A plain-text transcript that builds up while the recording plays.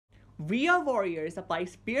We Are Warriors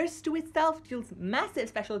applies Pierce to itself, deals massive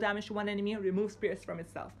special damage to one enemy, removes Pierce from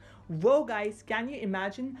itself. Whoa guys, can you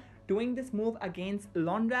imagine doing this move against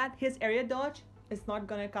Lonrad? His area dodge is not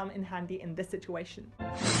gonna come in handy in this situation.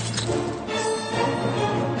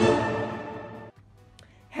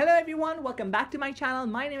 Hello everyone, welcome back to my channel.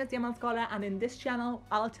 My name is Yamal Scholar, and in this channel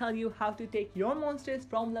I'll tell you how to take your monsters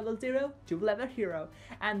from level 0 to level hero.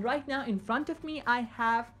 And right now in front of me I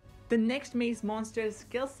have the next maze monster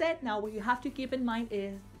skill set. Now what you have to keep in mind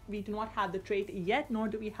is we do not have the trait yet, nor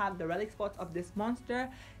do we have the relic spots of this monster,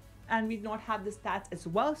 and we do not have the stats as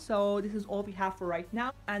well. So this is all we have for right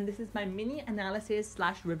now, and this is my mini analysis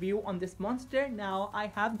slash review on this monster. Now I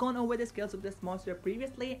have gone over the skills of this monster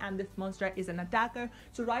previously, and this monster is an attacker,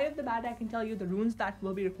 so right off the bat I can tell you the runes that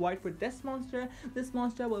will be required for this monster. This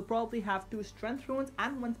monster will probably have 2 strength runes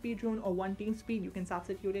and 1 speed rune or 1 team speed. You can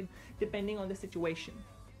substitute it depending on the situation.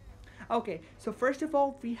 Okay, so first of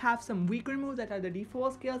all we have some weaker moves that are the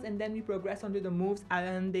default skills, and then we progress onto the moves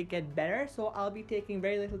and they get better. So I'll be taking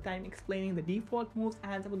very little time explaining the default moves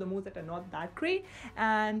and some of the moves that are not that great,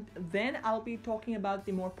 and then I'll be talking about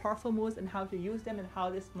the more powerful moves and how to use them and how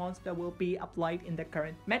this monster will be applied in the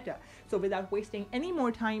current meta. So without wasting any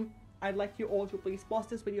more time, I'd like you all to please pause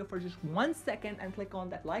this video for just 1 second and click on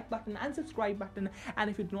that like button and subscribe button. And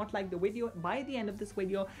if you do not like the video, by the end of this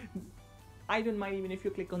video I don't mind even if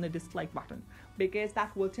you click on the dislike button, because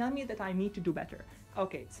that will tell me that I need to do better.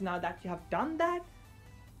 Okay, so now that you have done that,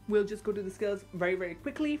 we'll just go to the skills very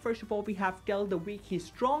quickly. First of all, we have Tell the Weak He's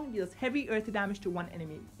Strong, deals heavy earth damage to one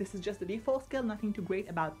enemy. This is just the default skill, nothing too great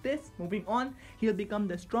about this. Moving on, he'll become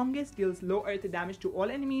the strongest, deals low earth damage to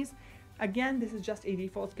all enemies. Again, this is just a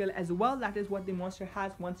default skill as well. That is what the monster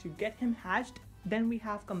has once you get him hatched. Then we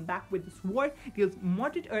have Come Back with the Sword, deals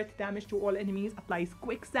moderate earth damage to all enemies, applies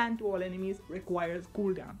quicksand to all enemies, requires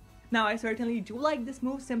cooldown. Now I certainly do like this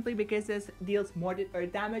move simply because this deals moderate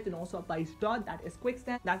earth damage and also applies dot, that is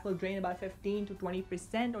quicksand, that will drain about 15 to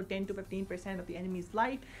 20% or 10 to 15% of the enemy's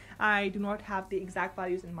life. I do not have the exact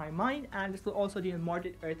values in my mind, and this will also deal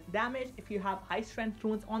moderate earth damage. If you have high strength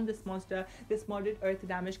runes on this monster, this moderate earth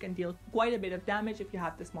damage can deal quite a bit of damage if you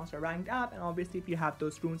have this monster ranked up, and obviously if you have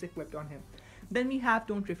those runes equipped on him. Then we have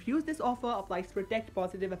Don't Refuse This Offer, applies protect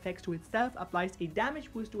positive effects to itself, applies a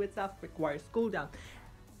damage boost to itself, requires cooldown.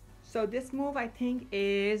 So this move I think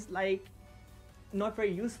is like not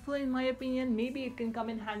very useful in my opinion. Maybe it can come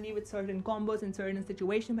in handy with certain combos in certain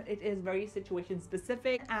situations, but it is very situation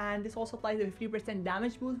specific. And this also applies a 50%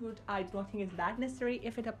 damage boost, which I do not think is that necessary.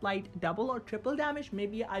 If it applied double or triple damage,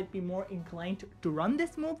 maybe I'd be more inclined to run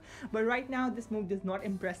this move, but right now this move does not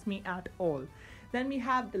impress me at all. Then we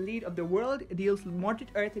have the Lead of the World, deals moderate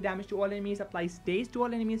earth damage to all enemies, applies daze to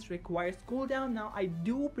all enemies, requires cooldown. Now I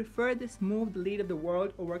do prefer this move, the Lead of the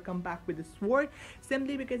World, over Come Back with the Sword,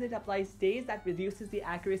 simply because it applies daze that reduces the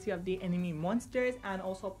accuracy of the enemy monsters and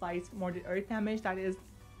also applies moderate earth damage. That is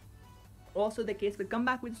also the case with Come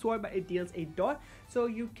Back with Sword, but it deals a dot. So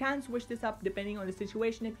you can switch this up depending on the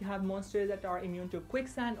situation. If you have monsters that are immune to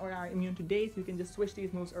quicksand or are immune to daze, you can just switch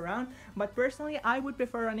these moves around. But personally I would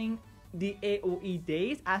prefer running the AoE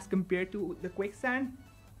daze as compared to the quicksand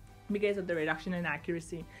because of the reduction in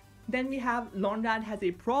accuracy. Then we have Lonrad Has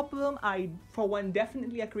a Problem. I for one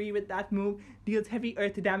definitely agree with that move. Deals heavy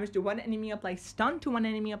earth damage to one enemy, applies stun to one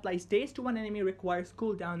enemy, applies daze to one enemy, requires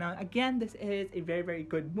cooldown. Now again, this is a very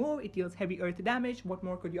good move. It deals heavy earth damage. What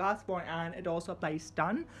more could you ask for? And it also applies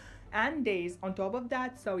stun and daze on top of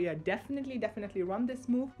that. So yeah, definitely run this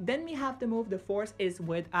move. Then we have the move The Force Is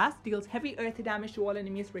With Us, deals heavy earth damage to all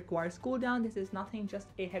enemies, requires cooldown. This is nothing, just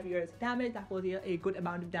a heavy earth damage that will deal a good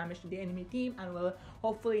amount of damage to the enemy team and will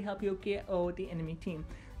hopefully help you KO the enemy team.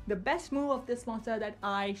 The best move of this monster that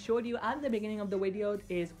I showed you at the beginning of the video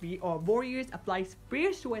is We Are Warriors, applies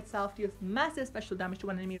Pierce to itself, deals massive special damage to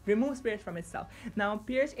one enemy, removes Pierce from itself. Now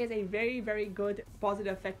Pierce is a very good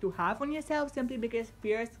positive effect to have on yourself, simply because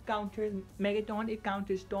Pierce counters Mega Taunt, it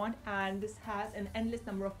counters Taunt, and this has an endless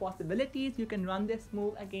number of possibilities. You can run this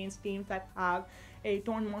move against teams that have a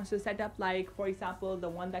taunt monster setup, like for example the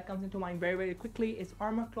one that comes into mind very quickly is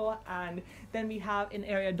Armor Claw, and then we have an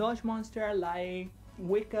area dodge monster like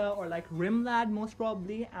Wicca or like Rimlad most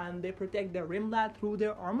probably, and they protect their Rimlad through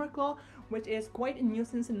their Armor Claw, which is quite a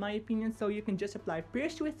nuisance in my opinion. So you can just apply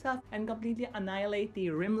Pierce to itself and completely annihilate the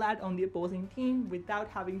Rimlad on the opposing team without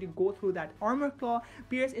having to go through that Armor Claw.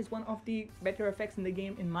 Pierce is one of the better effects in the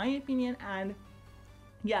game in my opinion, and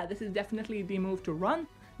yeah, this is definitely the move to run.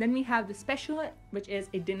 Then we have the special, which is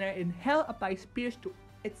a Dinner in Hell, applies Pierce to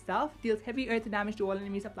itself, deals heavy earth damage to all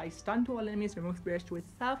enemies, applies stun to all enemies, removes Pierce to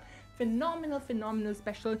itself. Phenomenal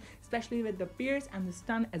special, especially with the Pierce and the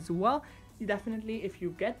stun as well. definitely, if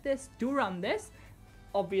you get this, do run this,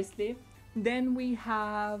 obviously. Then we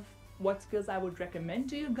have what skills I would recommend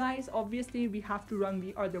to you guys. Obviously, we have to run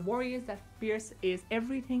We Are the Warriors. That Pierce is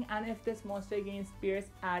everything, and if this monster gains Pierce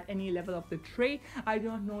at any level of the trait, I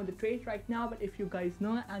don't know the trait right now, but if you guys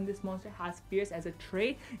know and this monster has Pierce as a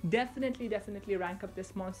trait, definitely rank up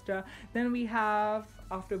this monster. Then we have,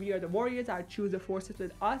 after We Are the Warriors, I choose the Forces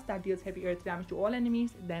with Us that deals heavy earth damage to all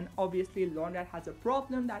enemies. Then obviously Laundrat has a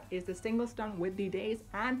problem, that is the single stun with the daze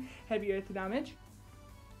and heavy earth damage.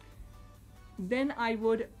 Then I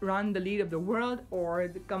would run the Lead of the World or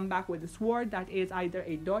come back with the Sword, that is either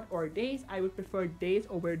a dot or daze. I would prefer daze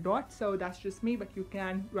over dot, so that's just me, but you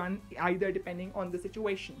can run either depending on the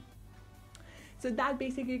situation. So that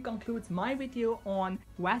basically concludes my video on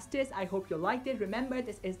Vastus. I hope you liked it. Remember,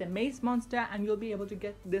 this is the mace monster and you'll be able to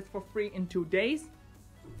get this for free in 2 days.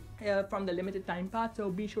 From the limited time pass,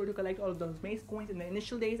 so be sure to collect all of those mace coins in the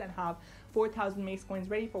initial days and have 4,000 mace coins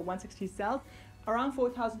ready for 160 cells, around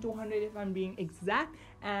 4,200 if I'm being exact.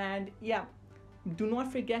 And yeah, do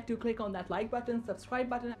not forget to click on that like button, subscribe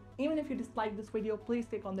button. Even if you dislike this video, please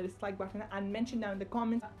click on the dislike button and mention down in the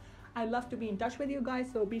comments. I love to be in touch with you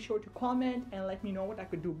guys, so be sure to comment and let me know what I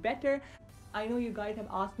could do better. I know you guys have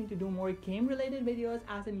asked me to do more game related videos,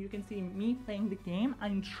 as in you can see me playing the game.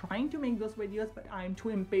 I'm trying to make those videos, but I'm too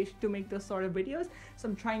impatient to make those sort of videos, so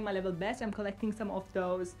I'm trying my level best. I'm collecting some of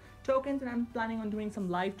those tokens and I'm planning on doing some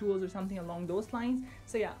live tools or something along those lines.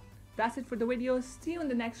 So yeah, that's it for the videos. See you in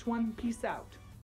the next one. Peace out.